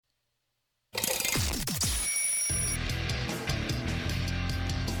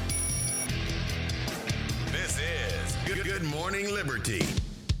Morning Liberty.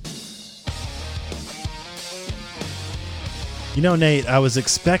 You know, Nate, I was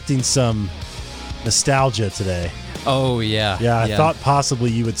expecting some nostalgia today. Oh, yeah. Yeah, I thought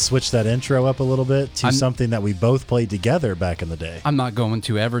possibly you would switch that intro up a little bit to something that we both played together back in the day. I'm not going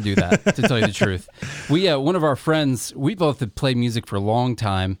to ever do that, to tell you the truth. One of our friends, we both have played music for a long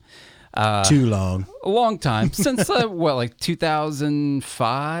time. Too long. A long time. Since, like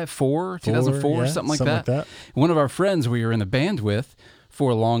 2004, something like that. One of our friends we were in a band with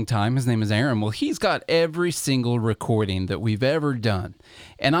for a long time, his name is Aaron. Well, he's got every single recording that we've ever done.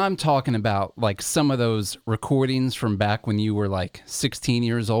 And I'm talking about like some of those recordings from back when you were like 16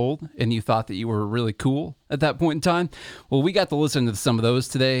 years old and you thought that you were really cool at that point in time. Well, we got to listen to some of those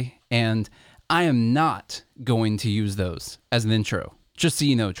today, and I am not going to use those as an intro. Just so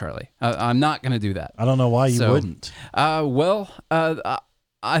you know, Charlie, I'm not going to do that. I don't know why you wouldn't. I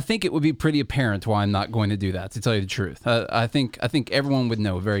think it would be pretty apparent why I'm not going to do that, to tell you the truth. I think everyone would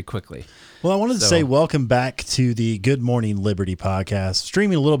know very quickly. Well, I wanted to say welcome back to the Good Morning Liberty podcast,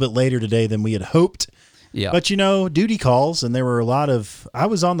 streaming a little bit later today than we had hoped. Yeah. But, you know, duty calls, and there were I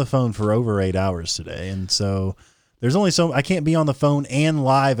was on the phone for over 8 hours today, and so there's only I can't be on the phone and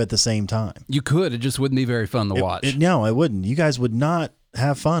live at the same time. You could. It just wouldn't be very fun to watch. No, it wouldn't. You guys would not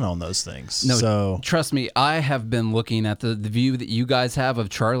have fun on those things. No, so trust me, I have been looking at the view that you guys have of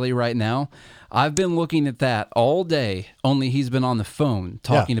Charlie right now. I've been looking at that all day, only he's been on the phone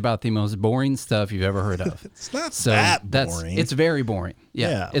talking about the most boring stuff you've ever heard of. It's not that boring. It's very boring.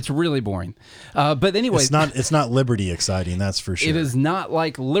 Yeah, it's really boring. But anyway, it's not Liberty exciting, that's for sure. It is not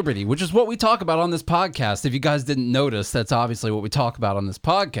like Liberty, which is what we talk about on this podcast. If you guys didn't notice, that's obviously what we talk about on this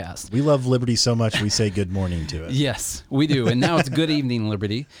podcast. We love Liberty so much we say good morning to it. Yes, we do. And now it's good evening,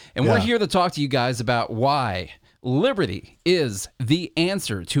 Liberty. And we're here to talk to you guys about why Liberty is the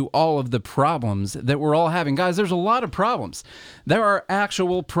answer to all of the problems that we're all having. Guys, there's a lot of problems. There are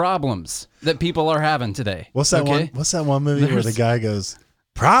actual problems that people are having today. What's that one movie where the guy goes,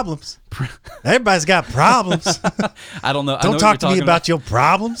 problems? Everybody's got problems. I don't know. Don't talk to me about your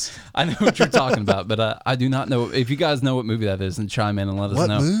problems. I know what you're talking about, but I do not know. If you guys know what movie that is, then chime in and let us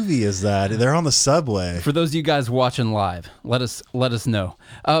know. What movie is that? They're on the subway. For those of you guys watching live, let us know.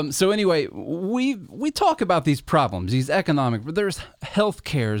 So anyway, we talk about these problems, these economic. There's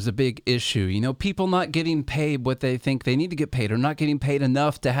healthcare is a big issue. You know, people not getting paid what they think they need to get paid, or not getting paid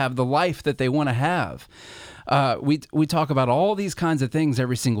enough to have the life that they want to have. We talk about all these kinds of things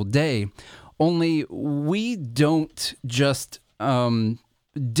every single day, only we don't just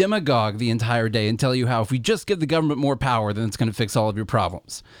demagogue the entire day and tell you how if we just give the government more power, then it's going to fix all of your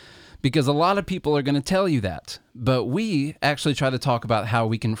problems. Because a lot of people are going to tell you that. But we actually try to talk about how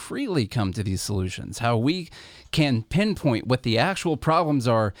we can freely come to these solutions, how we can pinpoint what the actual problems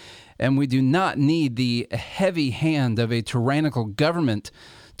are, and we do not need the heavy hand of a tyrannical government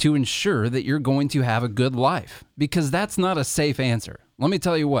to ensure that you're going to have a good life, because that's not a safe answer. Let me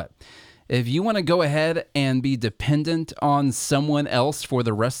tell you what, if you want to go ahead and be dependent on someone else for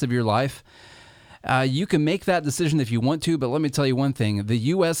the rest of your life, you can make that decision if you want to, but let me tell you one thing. The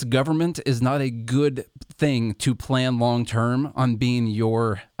U.S. government is not a good thing to plan long-term on being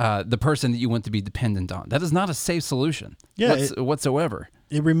the person that you want to be dependent on. That is not a safe solution whatsoever.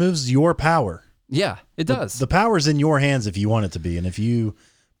 It removes your power. Yeah, it does. The power's in your hands if you want it to be, and if you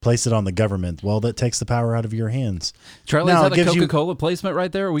place it on the government, well, that takes the power out of your hands. Charlie, is that a Coca-Cola placement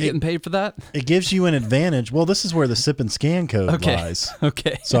right there? Are we getting paid for that? It gives you an advantage. Well, this is where the sip and scan code lies.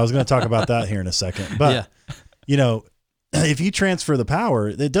 Okay. So I was going to talk about that here in a second. But, you know, if you transfer the power,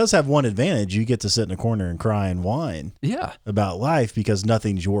 it does have one advantage. You get to sit in a corner and cry and whine about life because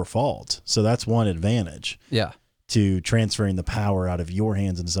nothing's your fault. So that's one advantage. Yeah. To transferring the power out of your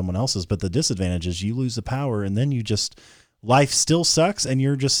hands into someone else's. But the disadvantage is you lose the power, and then life still sucks, and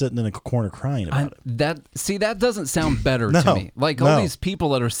you're just sitting in a corner crying about it. That doesn't sound better to me. Like all these people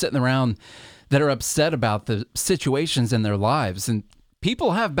that are sitting around that are upset about the situations in their lives, and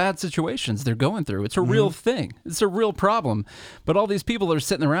people have bad situations they're going through. It's a real thing. It's a real problem. But all these people that are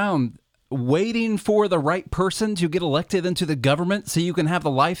sitting around waiting for the right person to get elected into the government so you can have the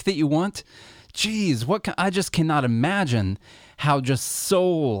life that you want. Geez, I just cannot imagine how just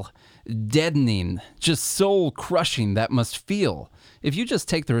soul deadening, just soul crushing that must feel if you just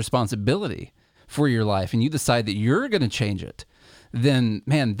take the responsibility for your life and you decide that you're going to change it. Then,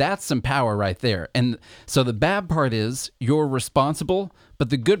 man, that's some power right there. And so the bad part is you're responsible, but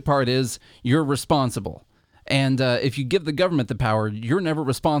the good part is you're responsible. And if you give the government the power, you're never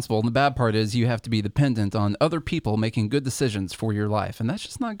responsible. And the bad part is you have to be dependent on other people making good decisions for your life. And that's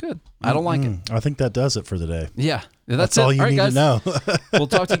just not good. I don't like it. I think that does it for the day. Yeah. That's all you need to know. We'll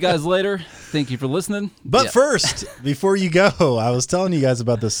talk to you guys later. Thank you for listening. But first, before you go, I was telling you guys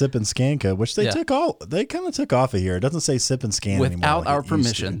about the Sip and Scan code, which they kind of took off of here. It doesn't say Sip and Scan anymore. Without our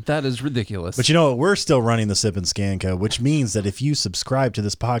permission. That is ridiculous. But you know what? We're still running the Sip and Scan code, which means that if you subscribe to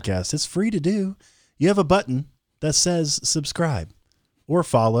this podcast, it's free to do. You have a button that says subscribe or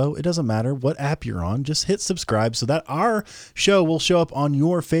follow. It doesn't matter what app you're on. Just hit subscribe so that our show will show up on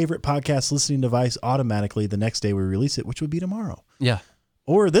your favorite podcast listening device automatically the next day we release it, which would be tomorrow. Yeah.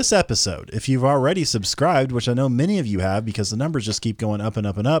 Or this episode. If you've already subscribed, which I know many of you have because the numbers just keep going up and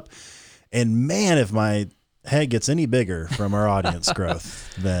up and up. And man, if my head gets any bigger from our audience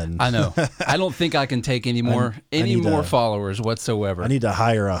growth, then I know. I don't think I can take any more followers whatsoever. I need to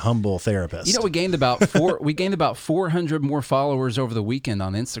hire a humble therapist. You know, we gained about 400 more followers over the weekend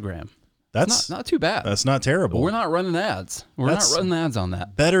on Instagram. That's not too bad. That's not terrible. But we're not running ads. We're not running ads on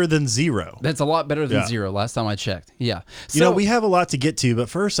that. Better than zero. That's a lot better than zero. Last time I checked. Yeah. So, you know, we have a lot to get to, but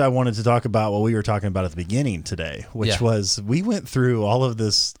first I wanted to talk about what we were talking about at the beginning today, which was we went through all of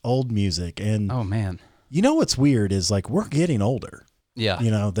this old music and oh man. You know what's weird is like we're getting older. Yeah.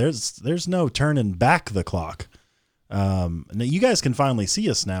 You know, there's no turning back the clock. Now you guys can finally see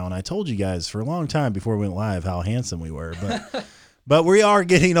us now, and I told you guys for a long time before we went live how handsome we were, but but we are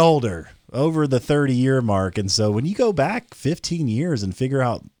getting older, over the 30-year mark, and so when you go back 15 years and figure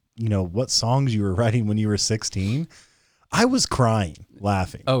out, you know, what songs you were writing when you were 16, I was crying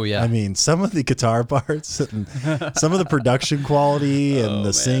laughing. Oh yeah. I mean, some of the guitar parts and some of the production quality and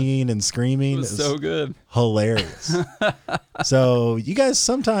the singing and screaming was so good. Hilarious. So you guys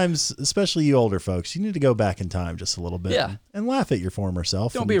sometimes, especially you older folks, you need to go back in time just a little bit and laugh at your former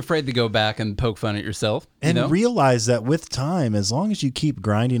self. Don't be afraid to go back and poke fun at yourself. And realize that with time, as long as you keep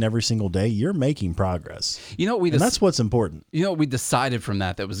grinding every single day, you're making progress. You know what that's what's important. You know what we decided from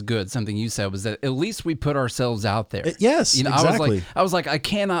that was good. Something you said was that at least we put ourselves out there. Yes, you know, exactly. I was like, I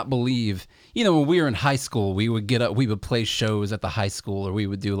cannot believe, you know, when we were in high school, we would get up, we would play shows at the high school, or we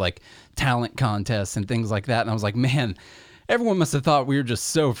would do like talent contests and things like that. And I was like, man, everyone must have thought we were just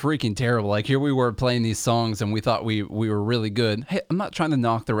so freaking terrible. Like here we were playing these songs and we thought we were really good. Hey, I'm not trying to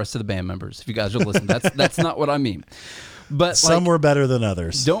knock the rest of the band members. If you guys are listening, that's not what I mean. But some were better than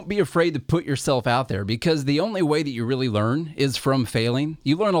others. Don't be afraid to put yourself out there, because the only way that you really learn is from failing.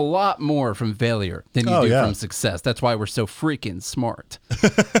 You learn a lot more from failure than you do from success. That's why we're so freaking smart.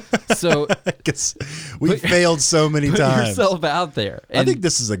 So we failed so many times. Put yourself out there. I think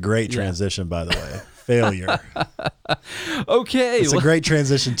this is a great transition, by the way. Failure. Okay. It's a great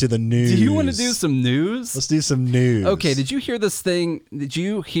transition to the news. Do you want to do some news? Let's do some news. Okay. Did you hear this thing? Did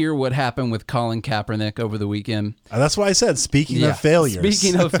you hear what happened with Colin Kaepernick over the weekend? That's why I said, speaking of failures.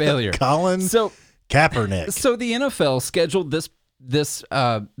 Speaking of failure. Colin Kaepernick. So the NFL scheduled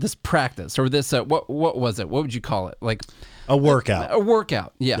this practice, or this, what was it? What would you call it? Like a workout. A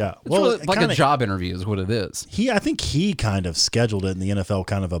workout, yeah. Well, really like a job interview is what it is. I think he kind of scheduled it, and the NFL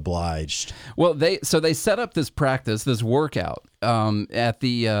kind of obliged. Well, they set up this practice, this workout, at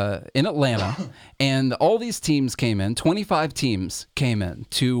the in Atlanta, and all these teams came in. 25 teams came in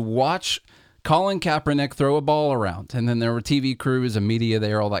to watch Colin Kaepernick throw a ball around, and then there were TV crews and media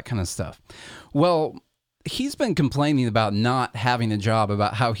there, all that kind of stuff. Well, he's been complaining about not having a job,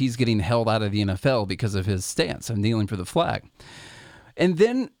 about how he's getting held out of the NFL because of his stance of kneeling for the flag. And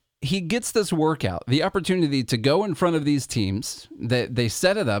then he gets this workout, the opportunity to go in front of these teams. They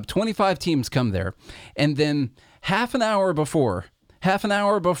set it up. 25 teams come there. And then half an hour before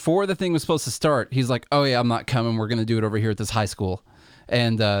the thing was supposed to start, he's like, oh yeah, I'm not coming. We're going to do it over here at this high school.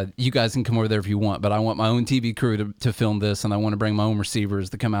 And you guys can come over there if you want, but I want my own TV crew to film this, and I want to bring my own receivers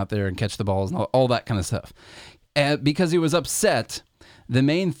to come out there and catch the balls and all that kind of stuff. And because he was upset, the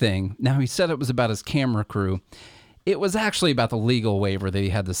main thing, now he said it was about his camera crew. It was actually about the legal waiver that he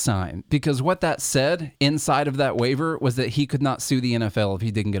had to sign, because what that said inside of that waiver was that he could not sue the NFL if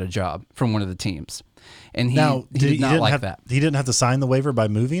he didn't get a job from one of the teams. And he did not like that. He didn't have to sign the waiver by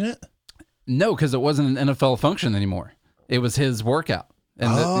moving it? No, because it wasn't an NFL function anymore. It was his workout.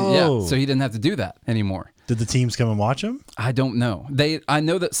 And so he didn't have to do that anymore. Did the teams come and watch him? I don't know. I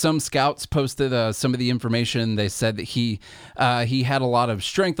know that some scouts posted some of the information. They said that he had a lot of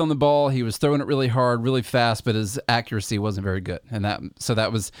strength on the ball. He was throwing it really hard, really fast, but his accuracy wasn't very good. And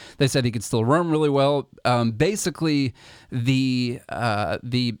they said he could still run really well. Basically, the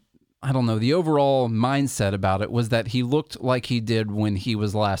I don't know, the overall mindset about it was that he looked like he did when he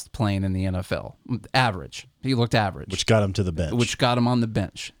was last playing in the NFL. Average. He looked average. Which got him to the bench. Which got him on the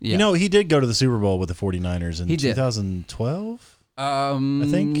bench. Yeah. You know, he did go to the Super Bowl with the 49ers in 2012. I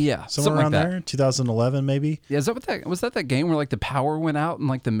think. Yeah. Somewhere around there. 2011, maybe. Yeah. Is that was that game where like the power went out in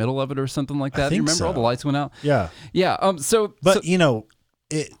like the middle of it or something like that? Do you remember so. all the lights went out? Yeah. Yeah. But you know,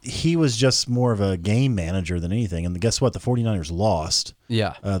 he was just more of a game manager than anything. And guess what? The 49ers lost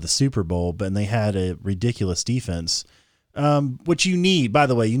the Super Bowl, and they had a ridiculous defense, which you need. By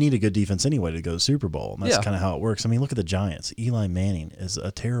the way, you need a good defense anyway to go to the Super Bowl. And that's kind of how it works. I mean, look at the Giants. Eli Manning is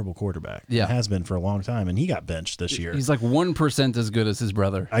a terrible quarterback. Yeah. Has been for a long time, and he got benched this year. He's like 1% as good as his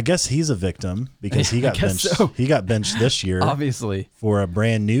brother. I guess he's a victim because he got benched. So. He got benched this year, obviously, for a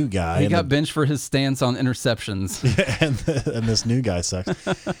brand new guy. He got benched for his stance on interceptions. and this new guy sucks.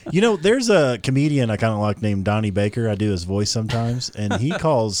 You know, there's a comedian I kind of like named Donnie Baker. I do his voice sometimes, and he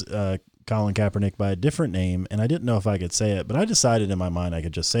calls Colin Kaepernick by a different name, and I didn't know if I could say it, but I decided in my mind I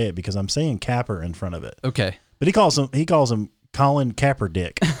could just say it because I'm saying Capper in front of it. Okay. But he calls him Colin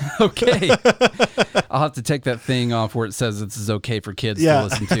Kaepernick. Okay. I'll have to take that thing off where it says this is okay for kids to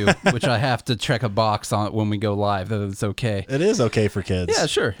listen to, which I have to check a box on it when we go live that it's okay. It is okay for kids. Yeah,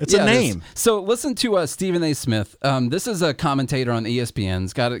 sure. It's a name. So listen to Stephen A. Smith. This is a commentator on ESPN.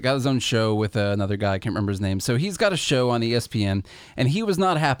 He's got his own show with another guy. I can't remember his name. So he's got a show on ESPN, and he was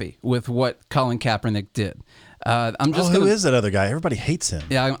not happy with what Colin Kaepernick did. Who is that other guy? Everybody hates him.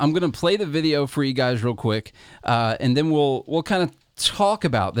 Yeah, I'm going to play the video for you guys real quick, and then we'll kind of talk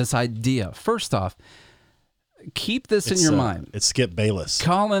about this idea. First off, keep this in your mind. It's Skip Bayless.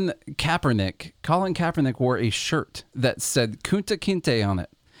 Colin Kaepernick wore a shirt that said Kunta Kinte on it,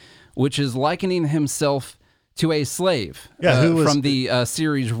 which is likening himself to a slave from the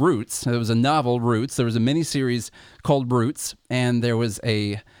series Roots. There was a novel, Roots. There was a miniseries called Roots, and there was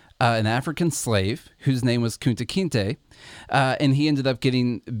an African slave whose name was Kunta Kinte, and he ended up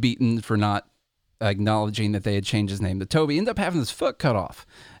getting beaten for not acknowledging that they had changed his name to Toby. He ended up having his foot cut off,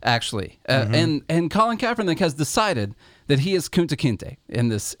 actually. And Colin Kaepernick has decided that he is Kunta Kinte in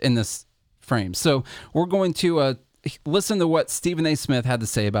this frame. So we're going to listen to what Stephen A. Smith had to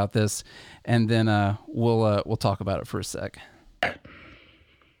say about this, and then we'll talk about it for a sec.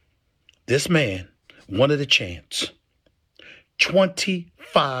 This man wanted a chance.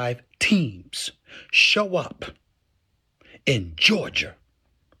 25 teams show up in Georgia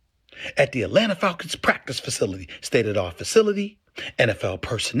at the Atlanta Falcons practice facility, state-of-the-art facility, NFL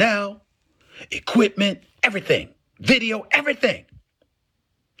personnel, equipment, everything, video, everything.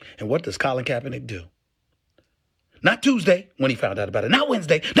 And what does Colin Kaepernick do? Not Tuesday when he found out about it, not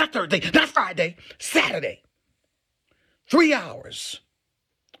Wednesday, not Thursday, not Friday, Saturday. 3 hours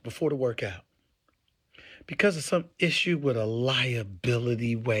before the workout. Because of some issue with a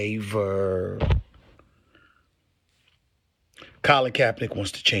liability waiver. Colin Kaepernick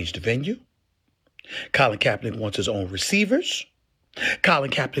wants to change the venue. Colin Kaepernick wants his own receivers.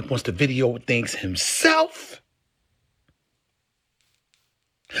 Colin Kaepernick wants to video things himself.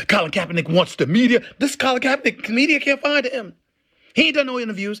 Colin Kaepernick wants the media. This Colin Kaepernick, media can't find him. He ain't done no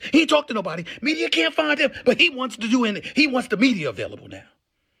interviews. He ain't talked to nobody. Media can't find him, but he wants to do it. He wants the media available now.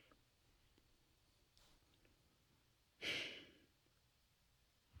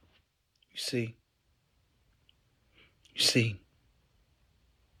 You see,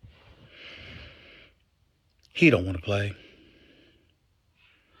 he don't want to play.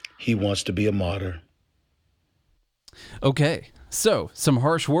 He wants to be a martyr. Okay, so some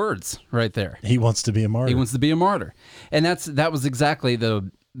harsh words right there. He wants to be a martyr. He wants to be a martyr. And that was exactly the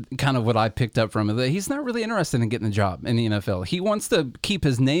kind of what I picked up from it. He's not really interested in getting a job in the NFL. He wants to keep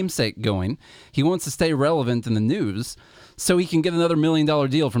his namesake going. He wants to stay relevant in the news so he can get another $1 million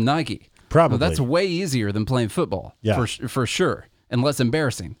deal from Nike. Probably. Well, that's way easier than playing football, for sure, and less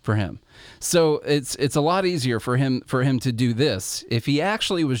embarrassing for him. So it's a lot easier for him to do this. If he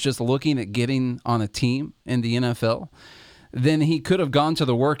actually was just looking at getting on a team in the NFL, then he could have gone to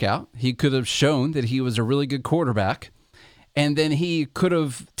the workout. He could have shown that he was a really good quarterback, and then he could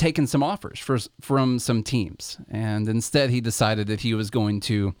have taken some offers from some teams. And instead, he decided that he was going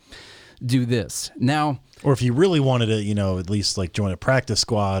to do this. Now, or if he really wanted to, at least like join a practice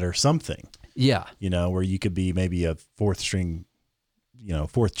squad or something. Yeah. Where you could be maybe a fourth string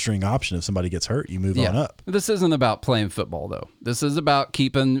option. If somebody gets hurt, you move on up. This isn't about playing football, though. This is about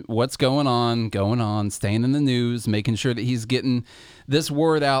keeping what's going on, staying in the news, making sure that he's getting this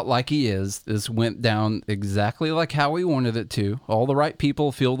word out like he is. This went down exactly like how we wanted it to. All the right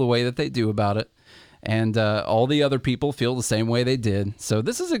people feel the way that they do about it. And all the other people feel the same way they did. So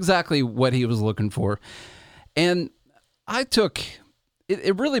this is exactly what he was looking for. And I took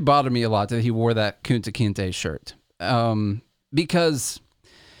it really bothered me a lot that he wore that Kunta Kinte shirt. Because,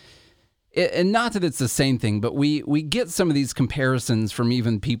 and not that it's the same thing, but we get some of these comparisons from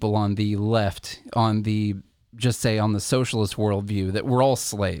even people on the left, on the, just say on the socialist worldview, that we're all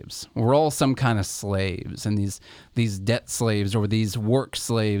slaves. We're all some kind of slaves, and these debt slaves or these work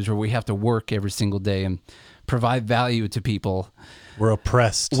slaves, where we have to work every single day and provide value to people. We're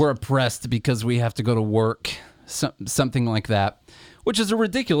oppressed. We're oppressed because we have to go to work, something like that, which is a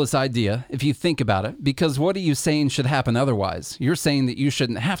ridiculous idea if you think about it, because what are you saying should happen otherwise? You're saying that you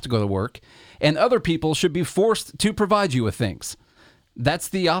shouldn't have to go to work, and other people should be forced to provide you with things. That's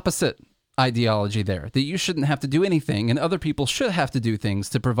the opposite ideology there, that you shouldn't have to do anything, and other people should have to do things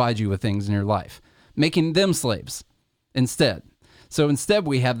to provide you with things in your life, making them slaves instead. So instead,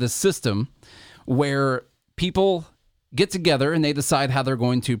 we have this system where people get together and they decide how they're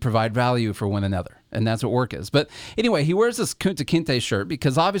going to provide value for one another. And that's what work is. But anyway, he wears this Kunta Kinte shirt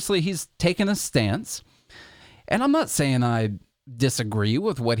because obviously he's taken a stance. And I'm not saying I disagree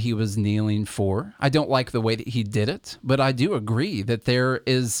with what he was kneeling for. I don't like the way that he did it, but I do agree that there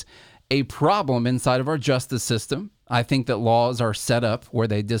is a problem inside of our justice system. I think that laws are set up where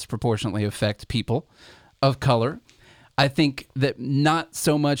they disproportionately affect people of color. I think that not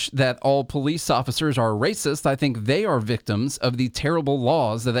so much that all police officers are racist. I think they are victims of the terrible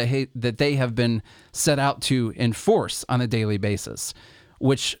laws that they have been set out to enforce on a daily basis,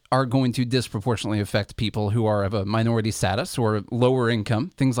 which are going to disproportionately affect people who are of a minority status or lower income,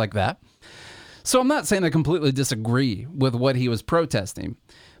 things like that. So I'm not saying I completely disagree with what he was protesting,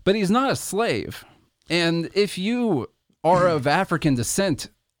 but he's not a slave. And if you are of African descent,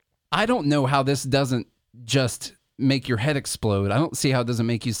 I don't know how this doesn't just make your head explode. I don't see how it doesn't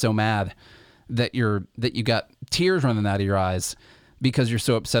make you so mad that you got tears running out of your eyes because you're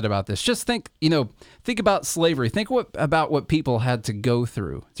so upset about this. Just think about slavery. Think about what people had to go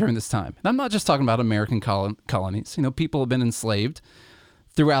through during this time. And I'm not just talking about American colonies. People have been enslaved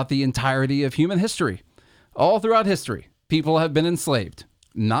throughout the entirety of human history. All throughout history, people have been enslaved.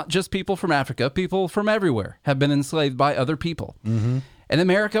 Not just people from Africa, people from everywhere have been enslaved by other people. Mm-hmm. And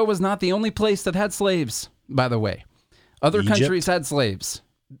America was not the only place that had slaves, by the way. Other countries had slaves.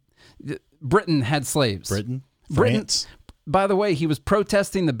 Britain had slaves. France. By the way, he was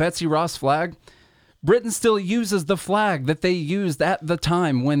protesting the Betsy Ross flag. Britain still uses the flag that they used at the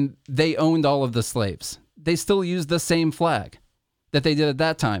time when they owned all of the slaves. They still use the same flag that they did at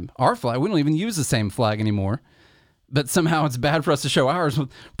that time. Our flag, we don't even use the same flag anymore. But somehow it's bad for us to show ours.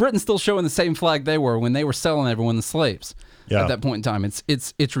 Britain's still showing the same flag they were when they were selling everyone the slaves. At that point in time.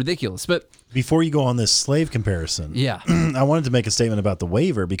 It's ridiculous. But before you go on this slave comparison, I wanted to make a statement about the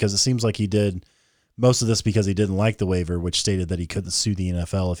waiver, because it seems like he did most of this because he didn't like the waiver, which stated that he couldn't sue the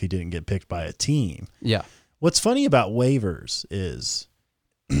NFL if he didn't get picked by a team. Yeah. What's funny about waivers is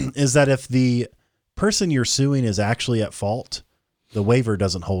that if the person you're suing is actually at fault, the waiver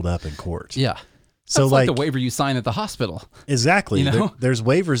doesn't hold up in court. Yeah. So that's like the waiver you sign at the hospital. Exactly. There's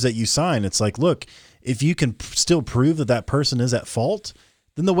waivers that you sign. It's like, look, if you can still prove that person is at fault,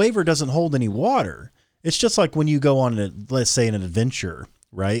 then the waiver doesn't hold any water. It's just like when you go on, let's say, an adventure,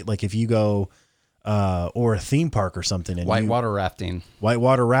 right? Like if you go or a theme park or something. And whitewater rafting,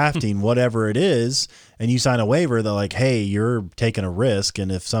 whatever it is. And you sign a waiver that like, hey, you're taking a risk.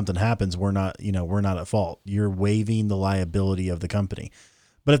 And if something happens, we're not at fault. You're waiving the liability of the company.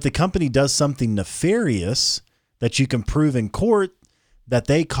 But if the company does something nefarious that you can prove in court that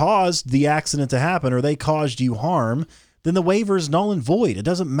they caused the accident to happen or they caused you harm, then the waiver is null and void. It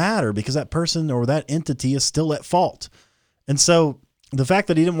doesn't matter because that person or that entity is still at fault. And so the fact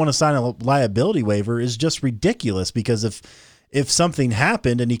that he didn't want to sign a liability waiver is just ridiculous, because if something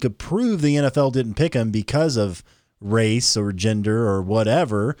happened and he could prove the NFL didn't pick him because of race or gender or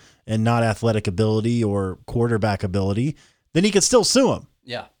whatever and not athletic ability or quarterback ability, then he could still sue him.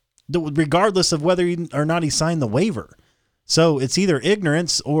 Yeah. Regardless of whether or not he signed the waiver. So it's either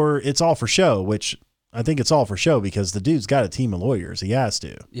ignorance or it's all for show, which I think it's all for show because the dude's got a team of lawyers. He has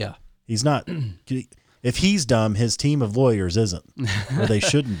to. Yeah. He's not. If he's dumb, his team of lawyers isn't, or they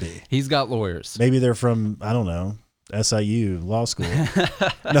shouldn't be. He's got lawyers. Maybe they're from, I don't know, SIU law school.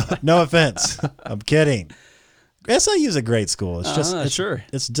 No offense. I'm kidding. SIU is a great school. It's just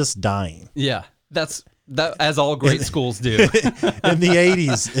It's just dying. Yeah. That as all great schools do. In the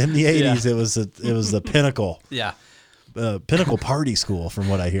 80s, it was the pinnacle. Yeah. Pinnacle party school, from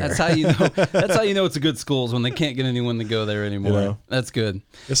what I hear. That's how you know. That's how you know it's a good school, is when they can't get anyone to go there anymore. That's good.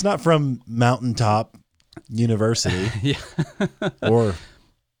 It's not from Mountaintop University. Yeah. Or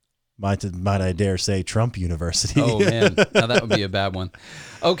might I dare say Trump University. Oh man, now that would be a bad one.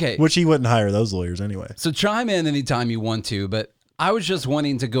 Okay. Which he wouldn't hire those lawyers anyway. So chime in anytime you want to, but I was just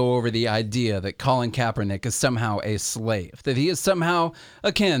wanting to go over the idea that Colin Kaepernick is somehow a slave, that he is somehow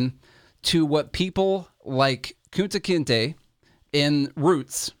akin to what people like Kunta Kinte in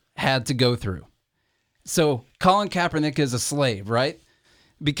Roots had to go through. So Colin Kaepernick is a slave, right?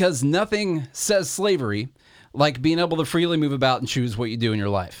 Because nothing says slavery like being able to freely move about and choose what you do in your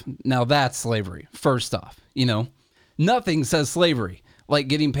life. Now that's slavery, first off. Nothing says slavery like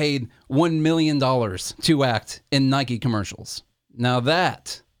getting paid $1 million to act in Nike commercials. Now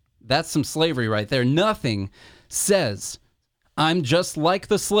that's some slavery right there. Nothing says I'm just like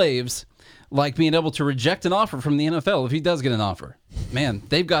the slaves, like being able to reject an offer from the NFL if he does get an offer. Man,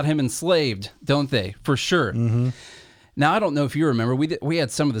 they've got him enslaved, don't they? For sure. Mm-hmm. Now, I don't know if you remember, we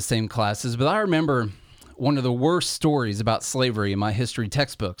had some of the same classes, but I remember one of the worst stories about slavery in my history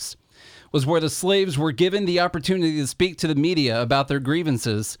textbooks was where the slaves were given the opportunity to speak to the media about their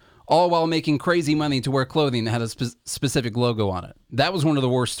grievances, all while making crazy money to wear clothing that had a specific logo on it. That was one of the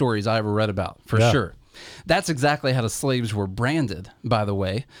worst stories I ever read about, for sure. That's exactly how the slaves were branded, by the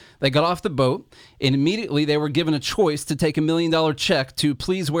way. They got off the boat, and immediately they were given a choice to take $1 million check to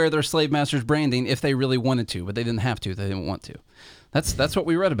please wear their slave master's branding if they really wanted to, but they didn't have to. They didn't want to. That's what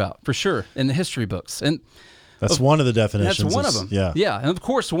we read about, for sure, in the history books. And that's one of the definitions. That's one of them. Yeah. And of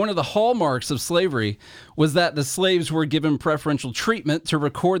course, one of the hallmarks of slavery was that the slaves were given preferential treatment to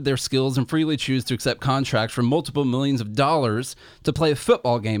record their skills and freely choose to accept contracts for multiple millions of dollars to play a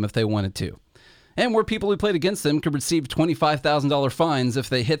football game if they wanted to. And where people who played against them could receive $25,000 fines if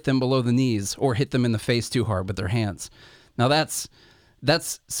they hit them below the knees or hit them in the face too hard with their hands. Now that's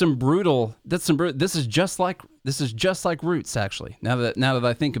some brutal. This is just like Roots, actually. Now that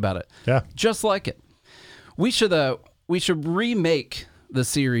I think about it, just like it. We should remake the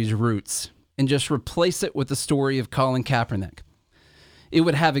series Roots and just replace it with the story of Colin Kaepernick. It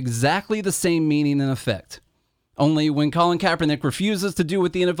would have exactly the same meaning and effect. Only when Colin Kaepernick refuses to do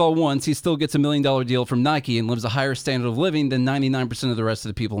what the NFL wants, he still gets $1 million deal from Nike and lives a higher standard of living than 99% of the rest of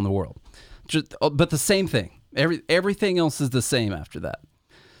the people in the world. But the same thing. Everything else is the same after that.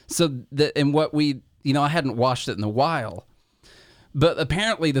 So, I hadn't watched it in a while, but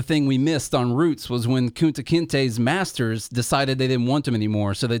apparently the thing we missed on Roots was when Kunta Kinte's masters decided they didn't want him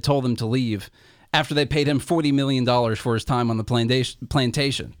anymore, so they told him to leave after they paid him $40 million for his time on the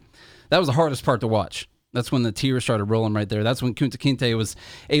plantation. That was the hardest part to watch. That's when the tears started rolling right there. That's when Kunta Kinte was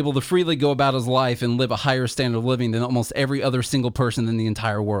able to freely go about his life and live a higher standard of living than almost every other single person in the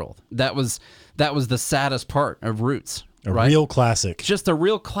entire world. That was the saddest part of Roots. A real classic. Just a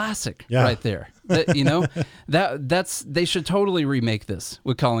real classic right there. They should totally remake this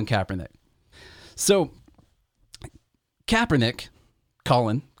with Colin Kaepernick. So Kaepernick,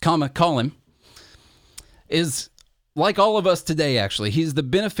 Colin, is like all of us today, actually. He's the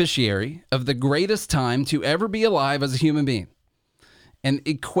beneficiary of the greatest time to ever be alive as a human being. And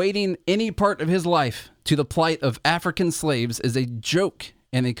equating any part of his life to the plight of African slaves is a joke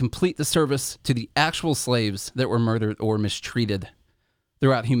and a complete disservice to the actual slaves that were murdered or mistreated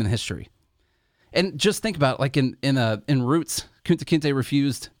throughout human history. And just think about it, like in Roots, Kunta Kinte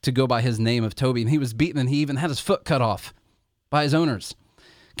refused to go by his name of Toby, and he was beaten, and he even had his foot cut off by his owners.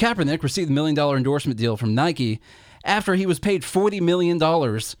 Kaepernick received $1 million endorsement deal from Nike after he was paid $40 million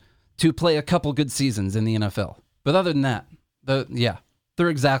to play a couple good seasons in the NFL. But other than that, they're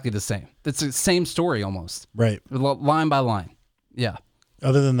exactly the same. It's the same story almost. Right. Line by line. Yeah.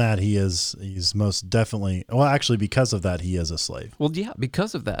 Other than that, he's most definitely, well, actually, because of that, he is a slave. Well, yeah,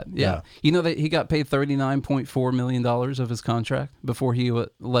 because of that. Yeah. You know that he got paid $39.4 million of his contract before he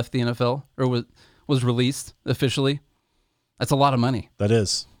left the NFL or was released officially. That's a lot of money. That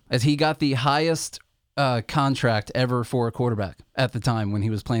is. As he got the highest contract ever for a quarterback at the time when he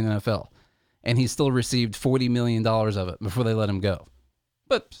was playing NFL. And he still received $40 million of it before they let him go.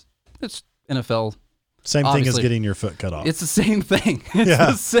 But it's NFL. Same thing as getting your foot cut off. It's the same thing.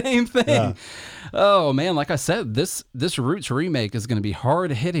 The same thing. Yeah. Oh, man, like I said, this Roots remake is going to be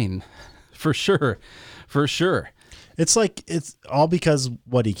hard-hitting for sure. For sure. It's like, it's all because,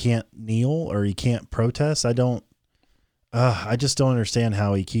 he can't kneel or he can't protest? I just don't understand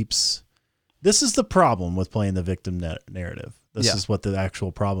how he keeps... This is the problem with playing the victim narrative. This is what the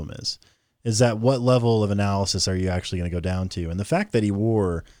actual problem is that what level of analysis are you actually going to go down to? And the fact that he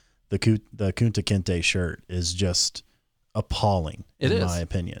wore the Kunta Kinte shirt is just appalling, in my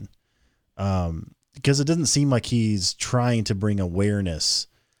opinion. Because it doesn't seem like he's trying to bring awareness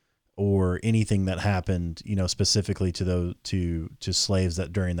or anything that happened, specifically to slaves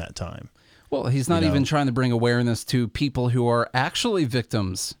that during that time. Well, he's not even trying to bring awareness to people who are actually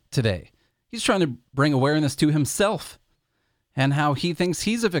victims today. He's trying to bring awareness to himself and how he thinks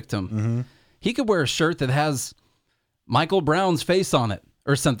he's a victim. Mm-hmm. He could wear a shirt that has Michael Brown's face on it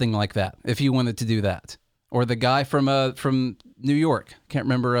or something like that, if you wanted to do that. Or the guy from New York. Can't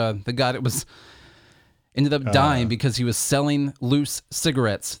remember the guy that was ended up dying because he was selling loose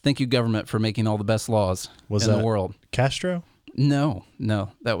cigarettes. Thank you, government, for making all the best laws in the world. Castro? No,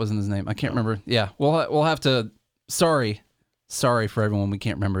 that wasn't his name. I can't remember. Yeah, we'll have to. Sorry for everyone. We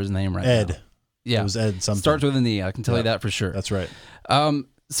can't remember his name right now. Ed. Yeah, it was Ed something. Starts with an E. I can tell you that for sure. That's right.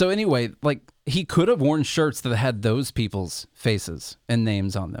 So anyway, like he could have worn shirts that had those people's faces and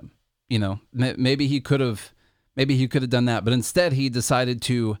names on them. You know, maybe he could have done that, but instead he decided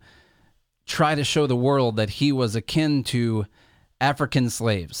to try to show the world that he was akin to African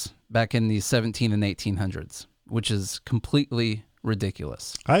slaves back in the 17 and 1800s, which is completely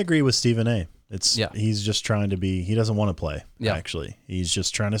ridiculous. I agree with Stephen A. He's just trying to be, he doesn't want to play, actually. He's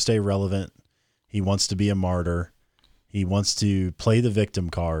just trying to stay relevant. He wants to be a martyr. He wants to play the victim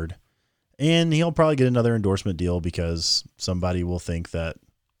card. And he'll probably get another endorsement deal because somebody will think that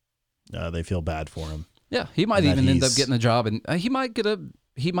they feel bad for him. Yeah, he might even end up getting a job, and he might get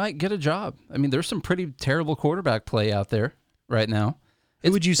a job. I mean, there's some pretty terrible quarterback play out there right now.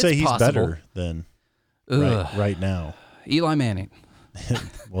 Who would you say he's better than right now? Eli Manning.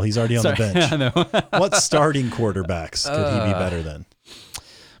 Well, he's already on the bench. I know. What starting quarterbacks could he be better than?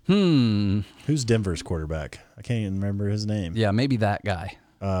 Who's Denver's quarterback? I can't even remember his name. Yeah, maybe that guy.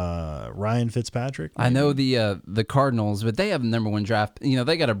 Ryan Fitzpatrick. Maybe? I know the Cardinals, but they have the number 1 draft. You know,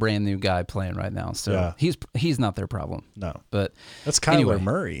 they got a brand new guy playing right now, so he's not their problem. No, but that's Kyler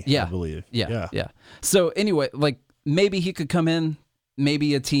Murray. Yeah, I believe. Yeah. So anyway, like maybe he could come in.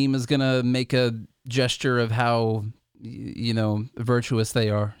 Maybe a team is gonna make a gesture of how virtuous they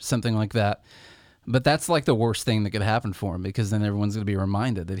are, something like that. But that's like the worst thing that could happen for him, because then everyone's going to be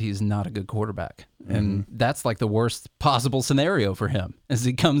reminded that he's not a good quarterback. And that's like the worst possible scenario for him, as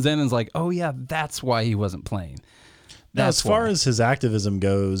he comes in and is like, oh yeah, that's why he wasn't playing. Now, as far as his activism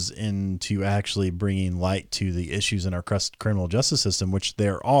goes into actually bringing light to the issues in our criminal justice system, which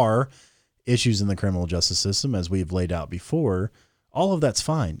there are issues in the criminal justice system, as we've laid out before, all of that's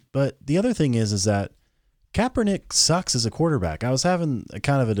fine. But the other thing is that Kaepernick sucks as a quarterback. I was having a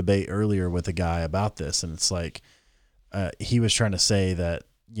kind of a debate earlier with a guy about this, and it's like he was trying to say that,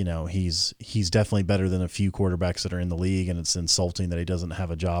 you know, he's definitely better than a few quarterbacks that are in the league, and it's insulting that he doesn't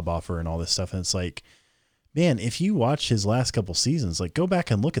have a job offer and all this stuff. And it's like, man, if you watch his last couple seasons, like go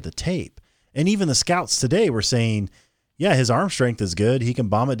back and look at the tape. And even the scouts today were saying, yeah, his arm strength is good. He can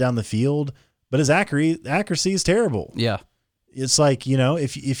bomb it down the field, but his accuracy is terrible. Yeah. It's like, you know,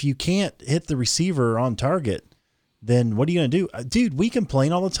 if you can't hit the receiver on target, then what are you going to do? Dude, we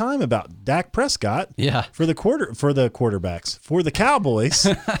complain all the time about Dak Prescott. Yeah. For the quarterbacks, for the Cowboys.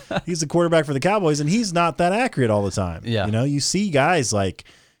 He's the quarterback for the Cowboys, and he's not that accurate all the time. Yeah. You know, you see guys like,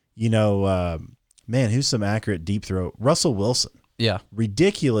 you know, man, who's some accurate deep throw? Russell Wilson. Yeah.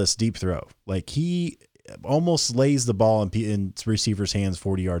 Ridiculous deep throw. Like he almost lays the ball in receivers' hands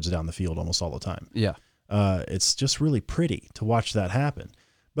 40 yards down the field almost all the time. Yeah. It's just really pretty to watch that happen.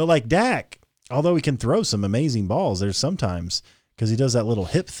 But like Dak, although he can throw some amazing balls, there's sometimes, because he does that little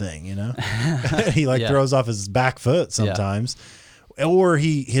hip thing, you know, he throws off his back foot sometimes, or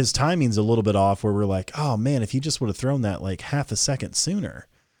his timing's a little bit off where we're like, oh man, if he just would have thrown that like half a second sooner,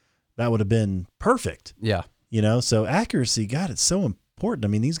 that would have been perfect. Yeah. You know, so accuracy, God, it's so important. I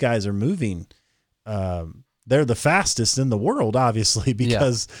mean, these guys are moving, they're the fastest in the world, obviously,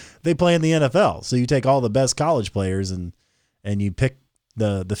 because they play in the NFL. So you take all the best college players and you pick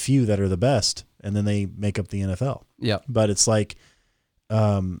the few that are the best, and then they make up the NFL. Yeah. But it's like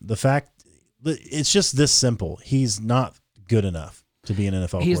the fact, it's just this simple. He's not good enough to be an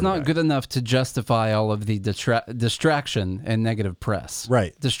NFL He's not good enough to justify all of the distraction and negative press.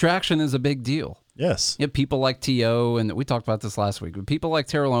 Right. Distraction is a big deal. Yes. Yeah, people like T.O., and we talked about this last week, but people like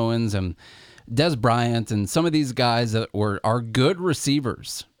Terrell Owens and Des Bryant and some of these guys that are good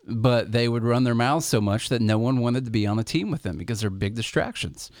receivers, but they would run their mouths so much that no one wanted to be on the team with them because they're big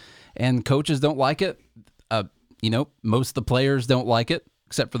distractions. And coaches don't like it. You know, most of the players don't like it,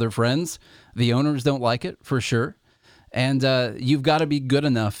 except for their friends. The owners don't like it, for sure. And you've got to be good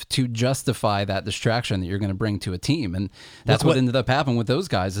enough to justify that distraction that you're going to bring to a team. And that's what ended up happening with those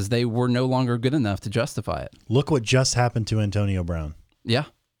guys, is they were no longer good enough to justify it. Look what just happened to Antonio Brown. Yeah.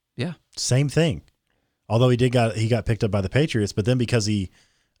 Yeah. Same thing. Although he got picked up by the Patriots, but then because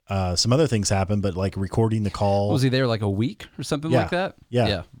some other things happened, but like recording the call. Was he there like a week or something like that?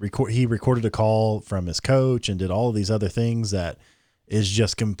 Yeah. He recorded a call from his coach and did all of these other things that is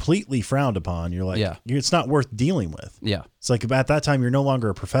just completely frowned upon. You're like, it's not worth dealing with. Yeah. It's like at that time, you're no longer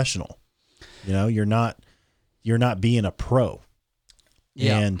a professional. You know, you're not being a pro.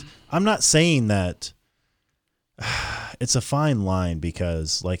 Yeah. And I'm not saying that, it's a fine line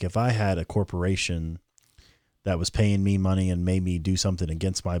because, like, if I had a corporation that was paying me money and made me do something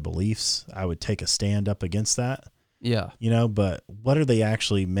against my beliefs, I would take a stand up against that. Yeah. But what are they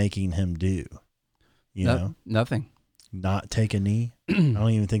actually making him do? Nothing. Not take a knee? I don't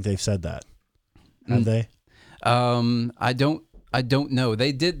even think they've said that. Have they? I don't know.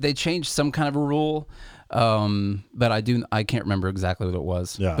 They changed some kind of a rule. But I can't remember exactly what it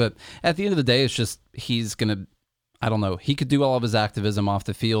was. Yeah. But at the end of the day, it's just, he's going to, I don't know. He could do all of his activism off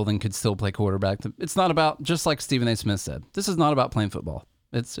the field and could still play quarterback. It's not about, just like Stephen A. Smith said, this is not about playing football.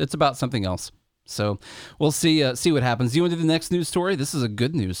 It's about something else. So we'll see what happens. Do you want to do the next news story? This is a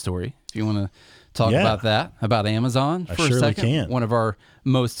good news story. If you want to talk about that, about Amazon for a second. Can. One of our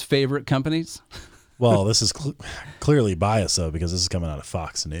most favorite companies. Well, this is clearly biased, though, because this is coming out of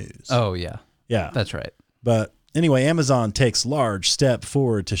Fox News. Oh, yeah. Yeah. That's right. But anyway, Amazon takes large step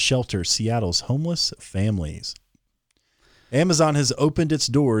forward to shelter Seattle's homeless families. Amazon has opened its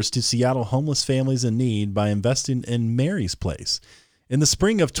doors to Seattle homeless families in need by investing in Mary's Place. In the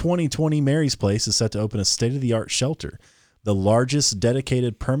spring of 2020, Mary's Place is set to open a state-of-the-art shelter, the largest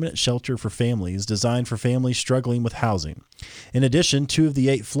dedicated permanent shelter for families designed for families struggling with housing. In addition, 2 of the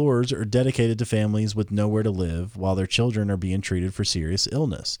 8 floors are dedicated to families with nowhere to live while their children are being treated for serious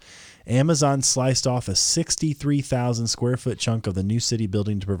illness. Amazon sliced off a 63,000 square foot chunk of the new city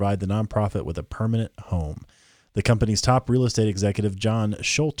building to provide the nonprofit with a permanent home. The company's top real estate executive, John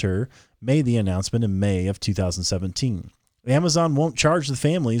Schulter, made the announcement in May of 2017. Amazon won't charge the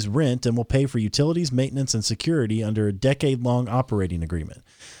families rent and will pay for utilities, maintenance, and security under a decade-long operating agreement.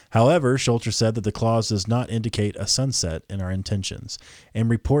 However, Schulter said that the clause does not indicate a sunset in our intentions, and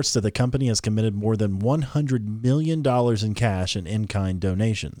reports that the company has committed more than $100 million in cash and in-kind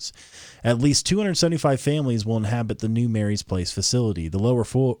donations. At least 275 families will inhabit the new Mary's Place facility. The lower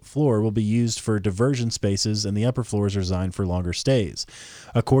floor will be used for diversion spaces, and the upper floors are designed for longer stays.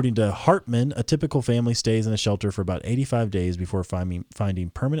 According to Hartman, a typical family stays in a shelter for about 85 days before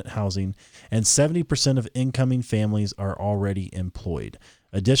finding permanent housing, and 70% of incoming families are already employed.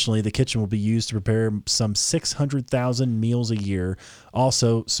 Additionally, the kitchen will be used to prepare some 600,000 meals a year,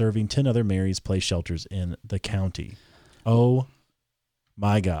 also serving 10 other Mary's Place shelters in the county. Oh,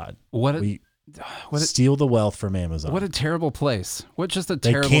 my God. Steal the wealth from Amazon. What a terrible place. What just a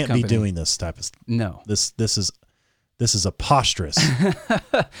terrible company. They can't be doing this type of stuff. No. This is apostrophe.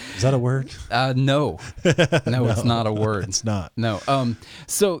 Is that a word? No. No, it's not a word. It's not. No.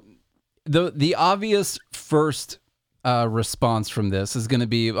 So the obvious first response from this is going to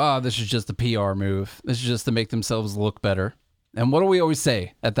be, this is just a PR move. This is just to make themselves look better. And what do we always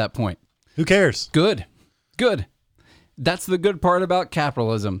say at that point? Who cares? Good. That's the good part about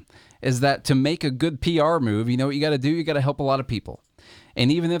capitalism, is that to make a good PR move, you know what you got to do? You got to help a lot of people.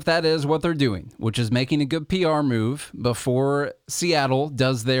 And even if that is what they're doing, which is making a good PR move before Seattle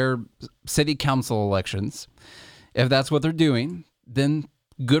does their city council elections, if that's what they're doing, then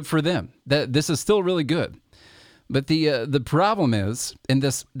good for them. This is still really good. But the problem is, in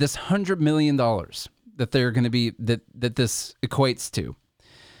this $100 million that they're going to be, that this equates to,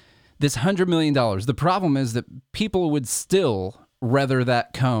 this $100 million, the problem is that people would still rather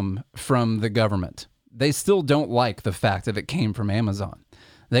that come from the government. They still don't like the fact that it came from Amazon.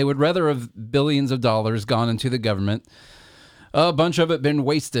 They would rather have billions of dollars gone into the government, a bunch of it been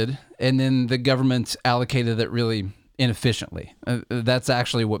wasted, and then the government allocated it really inefficiently. That's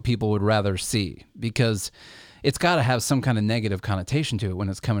actually what people would rather see, because it's got to have some kind of negative connotation to it when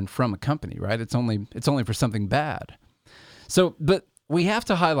it's coming from a company, right? It's only for something bad. So, but we have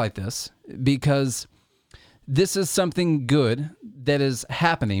to highlight this because this is something good that is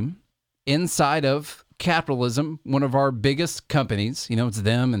happening inside of capitalism, one of our biggest companies. You know, it's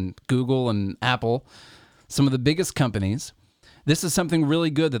them and Google and Apple, some of the biggest companies. This is something really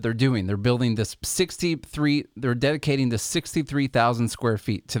good that they're doing. They're building this they're dedicating this 63,000 square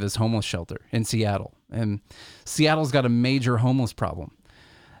feet to this homeless shelter in Seattle. And Seattle's got a major homeless problem.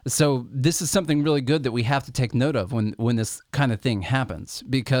 So this is something really good that we have to take note of when this kind of thing happens,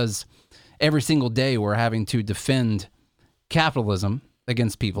 because every single day we're having to defend capitalism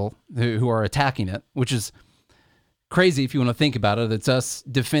against people who are attacking it, which is crazy if you want to think about it. It's us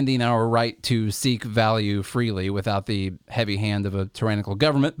defending our right to seek value freely without the heavy hand of a tyrannical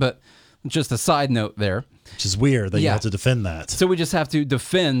government. But just a side note there. Which is weird that you have to defend that. So we just have to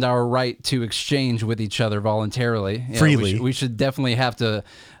defend our right to exchange with each other voluntarily. Freely. We should definitely have to.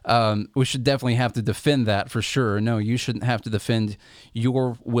 We should definitely have to defend that for sure. No, you shouldn't have to defend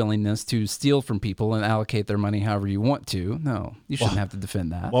your willingness to steal from people and allocate their money however you want to. No, you shouldn't have to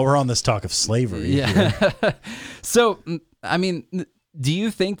defend that. While we're on this talk of slavery. Yeah. So, I mean, Do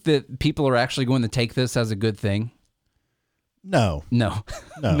you think that people are actually going to take this as a good thing? No. No.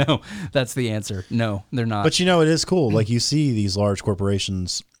 That's the answer. No, they're not. But it is cool. Like, you see these large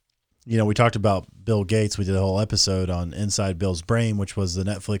corporations. We talked about Bill Gates. We did a whole episode on Inside Bill's Brain, which was the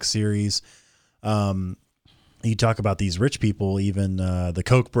Netflix series. You talk about these rich people, even the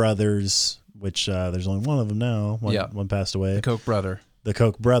Koch brothers, which there's only one of them now. One passed away. The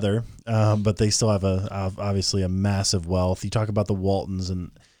Koch brother. But they still have obviously a massive wealth. You talk about the Waltons, and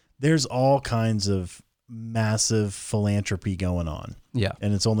there's all kinds of massive philanthropy going on. Yeah.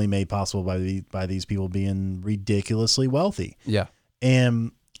 And it's only made possible by these people being ridiculously wealthy. Yeah.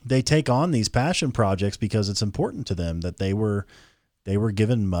 And they take on these passion projects because it's important to them that they were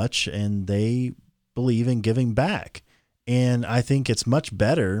given much, and they believe in giving back. And I think it's much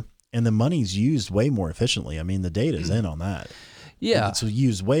better, and the money's used way more efficiently. I mean, the data's in on that. Yeah. It's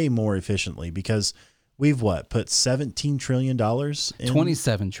used way more efficiently because we've put $17 trillion in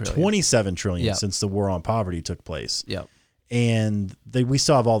 27 trillion. 27 trillion since the war on poverty took place. Yep. And we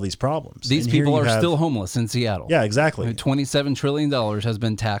still have all these problems. These people are still homeless in Seattle. Yeah, exactly. $27 trillion has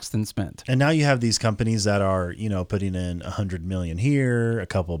been taxed and spent. And now you have these companies that are, putting in $100 million here, a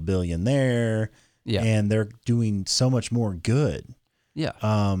couple billion there. Yeah. And they're doing so much more good. Yeah.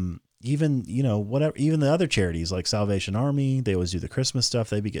 Even even the other charities like Salvation Army, they always do the Christmas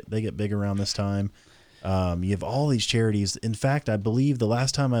stuff. They get big around this time. You have all these charities. In fact, I believe the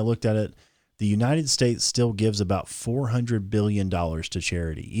last time I looked at it, the United States still gives about $400 billion to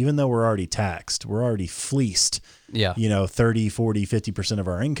charity, even though we're already taxed. We're already fleeced, 30, 40, 50% of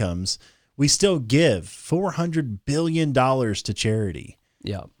our incomes. We still give $400 billion to charity.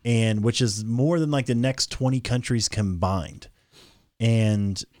 Yeah. And which is more than like the next 20 countries combined.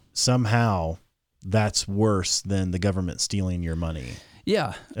 And somehow that's worse than the government stealing your money.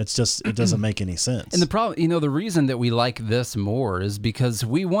 Yeah. It's just, it doesn't make any sense. And the problem, the reason that we like this more is because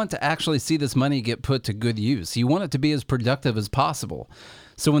we want to actually see this money get put to good use. You want it to be as productive as possible.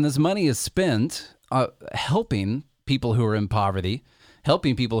 So when this money is spent helping people who are in poverty,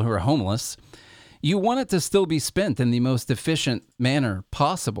 helping people who are homeless, you want it to still be spent in the most efficient manner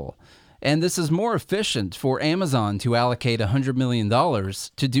possible. And this is more efficient for Amazon to allocate $100 million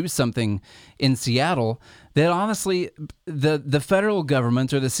to do something in Seattle that honestly the federal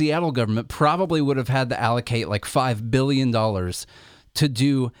government or the Seattle government probably would have had to allocate like $5 billion to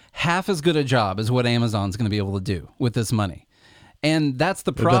do half as good a job as what Amazon's going to be able to do with this money. And that's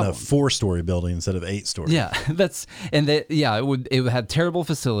the problem. It would have been a 4-story building instead of 8-story. Yeah, it would have had terrible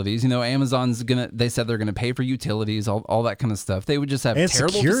facilities. They said they're gonna pay for utilities, all that kind of stuff. They would just have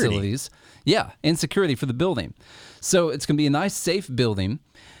terrible facilities. Yeah, and security for the building. So it's gonna be a nice, safe building.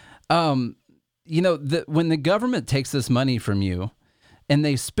 When the government takes this money from you and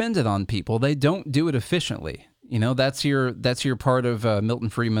they spend it on people, they don't do it efficiently. That's your part of Milton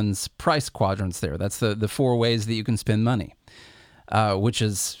Friedman's price quadrants there. That's the 4 ways that you can spend money. Which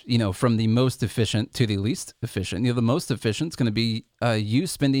is, from the most efficient to the least efficient. The most efficient is going to be you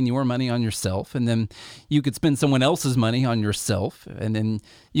spending your money on yourself, and then you could spend someone else's money on yourself, and then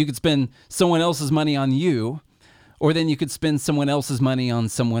you could spend someone else's money on you, or then you could spend someone else's money on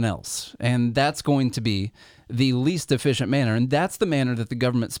someone else. And that's going to be the least efficient manner, and that's the manner that the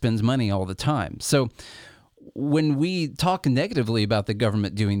government spends money all the time. So when we talk negatively about the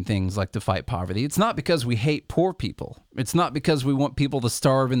government doing things like to fight poverty, it's not because we hate poor people. It's not because we want people to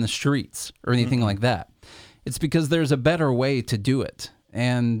starve in the streets or anything like that. It's because there's a better way to do it.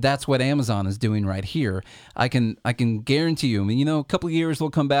 And that's what Amazon is doing right here. I can guarantee you, a couple of years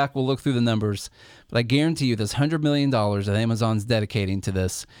we'll come back, we'll look through the numbers, but I guarantee you this $100 million that Amazon's dedicating to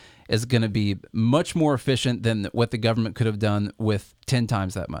this is going to be much more efficient than what the government could have done with 10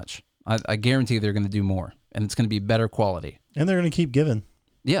 times that much. I guarantee they're going to do more. And it's going to be better quality. And they're going to keep giving.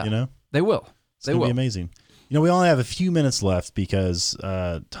 Yeah. They will. It's going to be amazing. We only have a few minutes left because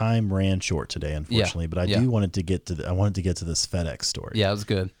time ran short today, unfortunately. But I wanted to get to this FedEx story. Yeah, it was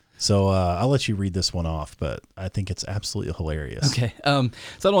good. So I'll let you read this one off, but I think it's absolutely hilarious. Okay. So I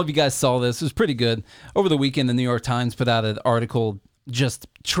don't know if you guys saw this. It was pretty good. Over the weekend, the New York Times put out an article just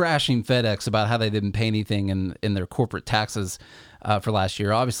trashing FedEx about how they didn't pay anything in their corporate taxes for last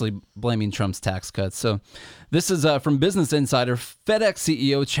year, obviously blaming Trump's tax cuts. So this is from Business Insider. FedEx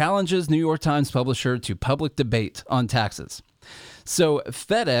CEO challenges New York Times publisher to public debate on taxes. So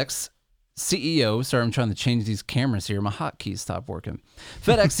FedEx CEO, sorry, I'm trying to change these cameras here. My hotkeys stopped working.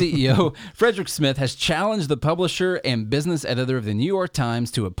 FedEx CEO Frederick Smith has challenged the publisher and business editor of the New York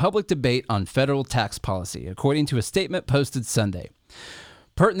Times to a public debate on federal tax policy, according to a statement posted Sunday.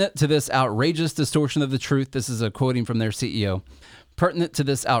 Pertinent to this outrageous distortion of the truth, this is a quoting from their CEO. Pertinent to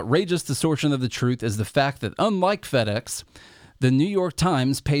this outrageous distortion of the truth is the fact that unlike FedEx, The New York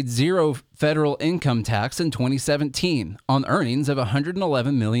Times paid zero federal income tax in 2017 on earnings of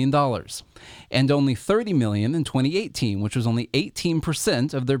 $111 million, and only $30 million in 2018, which was only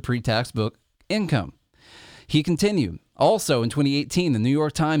 18% of their pre-tax book income. He continued, also in 2018, the New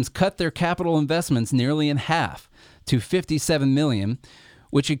York Times cut their capital investments nearly in half to $57 million,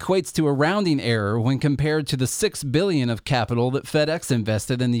 which equates to a rounding error when compared to the $6 billion of capital that FedEx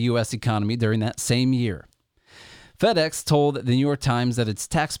invested in the U.S. economy during that same year. FedEx told the New York Times that its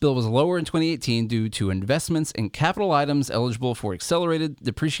tax bill was lower in 2018 due to investments in capital items eligible for accelerated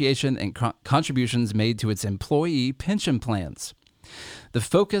depreciation and contributions made to its employee pension plans. The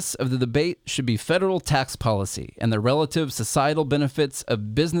focus of the debate should be federal tax policy and the relative societal benefits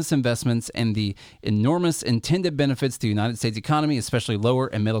of business investments and the enormous intended benefits to the United States economy, especially lower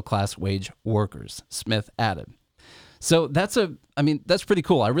and middle class wage workers, Smith added. So that's pretty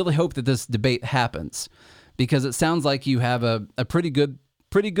cool. I really hope that this debate happens, because it sounds like you have a pretty good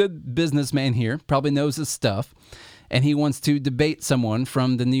businessman here, probably knows his stuff, and he wants to debate someone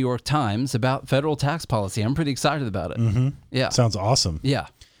from the New York Times about federal tax policy. I'm pretty excited about it. Mm-hmm. Yeah. Sounds awesome. Yeah.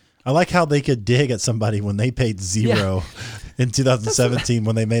 I like how they could dig at somebody when they paid zero in 2017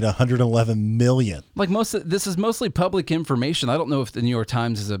 when they made $111 million. Like this is mostly public information. I don't know if the New York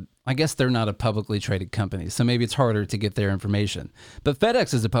Times is I guess they're not a publicly traded company, so maybe it's harder to get their information. But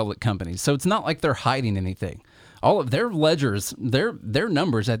FedEx is a public company, so it's not like they're hiding anything. All of their ledgers, their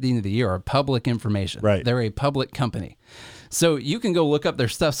numbers at the end of the year are public information. Right. They're a public company. So you can go look up their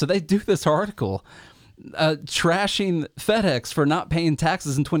stuff. So they do this article trashing FedEx for not paying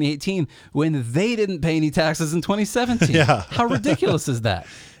taxes in 2018 when they didn't pay any taxes in 2017. Yeah. How ridiculous is that?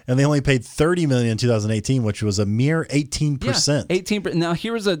 And they only paid $30 million in 2018, which was a mere 18%. Yeah, 18%. Now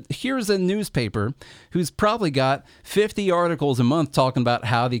here's a newspaper who's probably got 50 articles a month talking about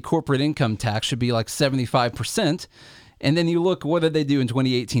how the corporate income tax should be like 75%. And then you look, what did they do in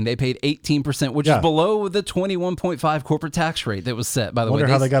 2018? They paid 18%, which is below the 21.5 corporate tax rate that was set, by the way.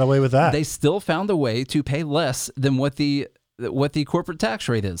 Wonder how they got away with that. They still found a way to pay less than what the corporate tax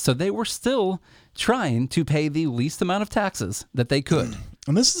rate is. So they were still trying to pay the least amount of taxes that they could.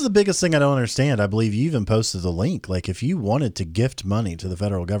 And this is the biggest thing I don't understand. I believe you even posted the link. Like, if you wanted to gift money to the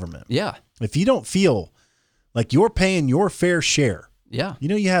federal government, if you don't feel like you're paying your fair share,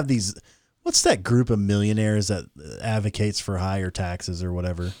 you have these, what's that group of millionaires that advocates for higher taxes or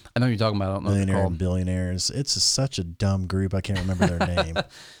whatever? I know you're talking about. I don't know Millionaire and billionaires. It's such a dumb group. I can't remember their name.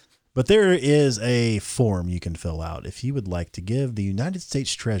 But there is a form you can fill out if you would like to give the United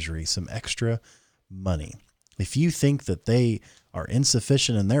States Treasury some extra money. If you think that they are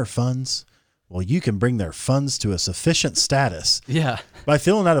insufficient in their funds, well, you can bring their funds to a sufficient status by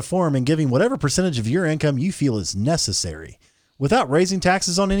filling out a form and giving whatever percentage of your income you feel is necessary without raising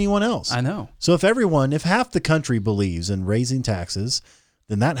taxes on anyone else. I know. So if half the country believes in raising taxes,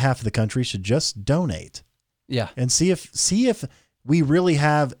 then that half of the country should just donate. Yeah. And see if we really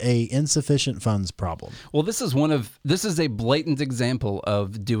have a insufficient funds problem. Well, this is a blatant example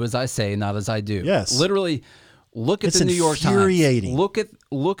of do as I say, not as I do. Yes. Literally, look at the New York Times.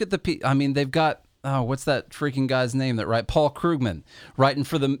 Look at the I mean, they've got what's that freaking guy's name Paul Krugman writing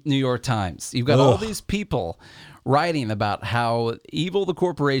for the New York Times. You've got all these people writing about how evil the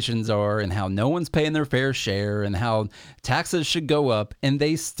corporations are and how no one's paying their fair share and how taxes should go up, and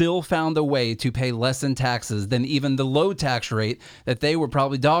they still found a way to pay less in taxes than even the low tax rate that they were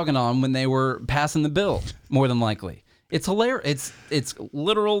probably dogging on when they were passing the bill, more than likely. It's hilarious. It's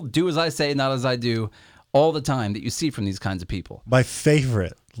literal do as I say, not as I do all the time that you see from these kinds of people. My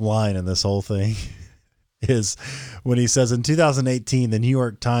favorite line in this whole thing is when he says in 2018, the New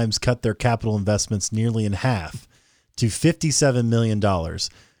York Times cut their capital investments nearly in half to $57 million,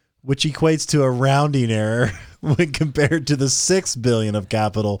 which equates to a rounding error when compared to the $6 billion of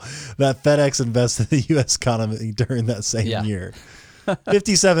capital that FedEx invested in the U.S. economy during that same year.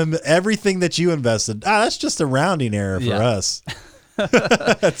 57, everything that you invested, that's just a rounding error for us.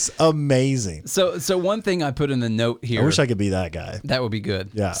 That's amazing. So one thing I put in the note here. I wish I could be that guy. That would be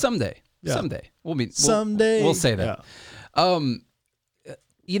good. Yeah. Someday. Someday. We'll say that. Yeah.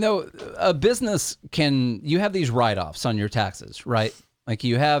 A business you have these write-offs on your taxes, right? Like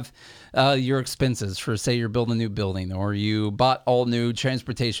you have your expenses for, say, you're building a new building, or you bought all new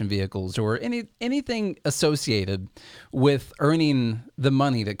transportation vehicles, or anything associated with earning the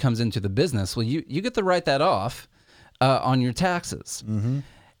money that comes into the business. Well, you get to write that off on your taxes. Mm-hmm.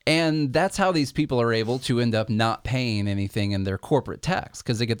 And that's how these people are able to end up not paying anything in their corporate tax,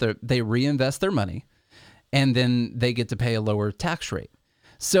 because they reinvest their money, and then they get to pay a lower tax rate.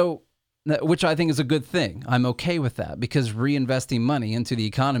 So, which I think is a good thing. I'm okay with that, because reinvesting money into the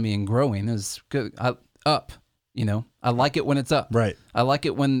economy and growing is good. You know, I like it when it's up. Right. I like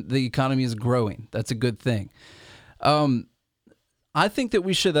it when the economy is growing. That's a good thing. I think that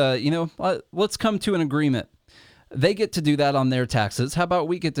we should, let's come to an agreement. They get to do that on their taxes. How about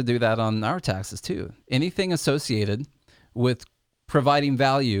we get to do that on our taxes too? Anything associated with providing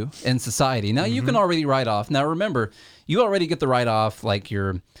value in society. Now, you can already write off. Now, remember, you already get the write-off like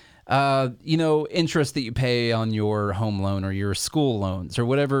your, interest that you pay on your home loan or your school loans or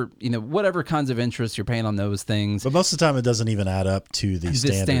whatever, whatever kinds of interest you're paying on those things. But most of the time, it doesn't even add up to the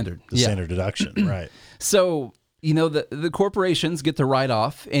standard deduction, right? So, the corporations get to write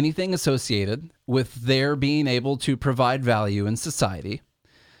off anything associated with their being able to provide value in society.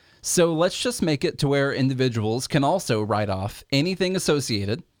 So let's just make it to where individuals can also write off anything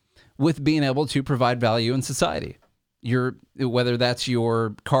associated with being able to provide value in society. Whether that's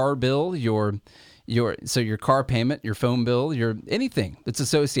your car bill, your car payment, your phone bill, anything that's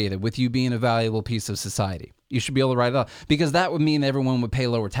associated with you being a valuable piece of society. You should be able to write it off, because that would mean everyone would pay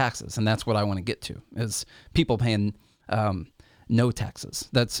lower taxes, and that's what I want to get to, is people paying no taxes.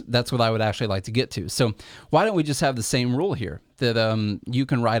 That's what I would actually like to get to. So why don't we just have the same rule here, that you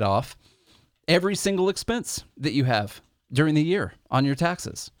can write off every single expense that you have during the year on your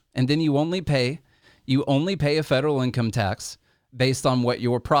taxes, and then you only pay a federal income tax based on what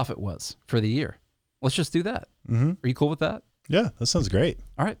your profit was for the year. Let's just do that. Mm-hmm. Are you cool with that? Yeah, that sounds great.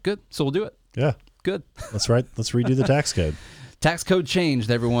 All right, good. So we'll do it. Yeah. Good. Let's redo the tax code. Tax code changed,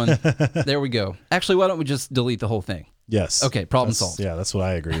 everyone. There we go. Actually, why don't we just delete the whole thing? Yes. Okay, problem solved. Yeah, that's what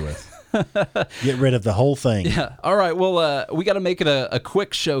I agree with. Get rid of the whole thing. Yeah. All right. Well, we got to make it a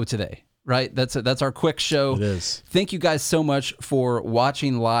quick show today, right? That's our quick show. It is. Thank you guys so much for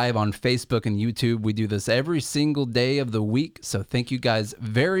watching live on Facebook and YouTube. We do this every single day of the week, so thank you guys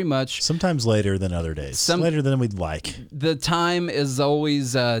very much. Sometimes later than other days. Later than we'd like. The time is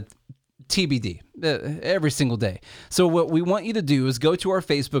always TBD every single day. So what we want you to do is go to our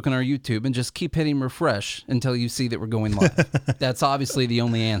Facebook and our YouTube and just keep hitting refresh until you see that we're going live. That's obviously the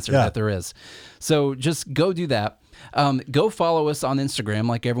only answer that there is. So just go do that. Go follow us on Instagram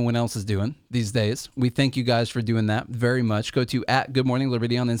like everyone else is doing these days. We thank you guys for doing that very much. Go to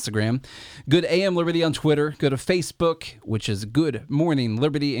 @GoodMorningLiberty on Instagram, Good AM Liberty on Twitter. Go to Facebook, which is Good Morning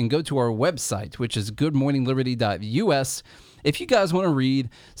Liberty, and go to our website, which is goodmorningliberty.us. If you guys want to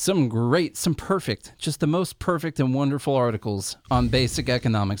read some perfect, just the most perfect and wonderful articles on basic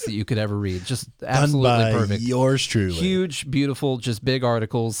economics that you could ever read, just absolutely perfect. Yours truly. Huge, beautiful, just big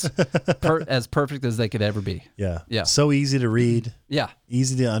articles, as perfect as they could ever be. Yeah. Yeah. So easy to read. Yeah.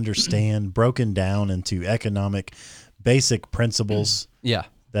 Easy to understand, broken down into economic basic principles. Yeah.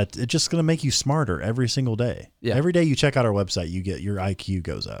 That it's just going to make you smarter every single day. Yeah. Every day you check out our website, your IQ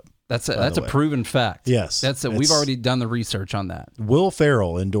goes up. That's a proven fact. Yes. We've already done the research on that. Will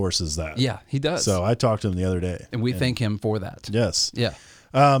Ferrell endorses that. Yeah, he does. So I talked to him the other day. And we thank him for that. Yes. Yeah.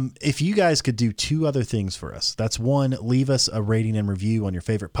 If you guys could do two other things for us, that's one, leave us a rating and review on your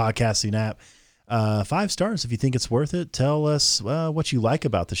favorite podcasting app. 5 stars if you think it's worth it. Tell us what you like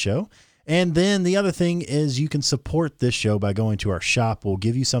about the show. And then the other thing is you can support this show by going to our shop. We'll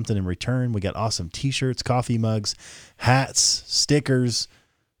give you something in return. We got awesome t-shirts, coffee mugs, hats, stickers,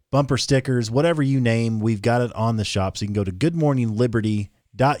 bumper stickers, whatever you name, we've got it on the shop. So you can go to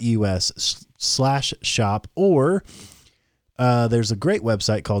goodmorningliberty.us/shop, or there's a great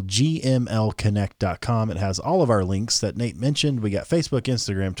website called gmlconnect.com. It has all of our links that Nate mentioned. We got Facebook,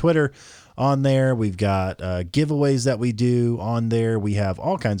 Instagram, Twitter on there. We've got giveaways that we do on there. We have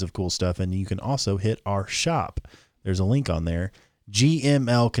all kinds of cool stuff, and you can also hit our shop. There's a link on there,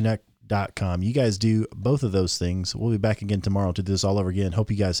 gmlconnect.com. You guys do both of those things. We'll be back again tomorrow to do this all over again. Hope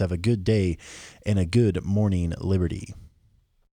you guys have a good day and a good morning, Liberty.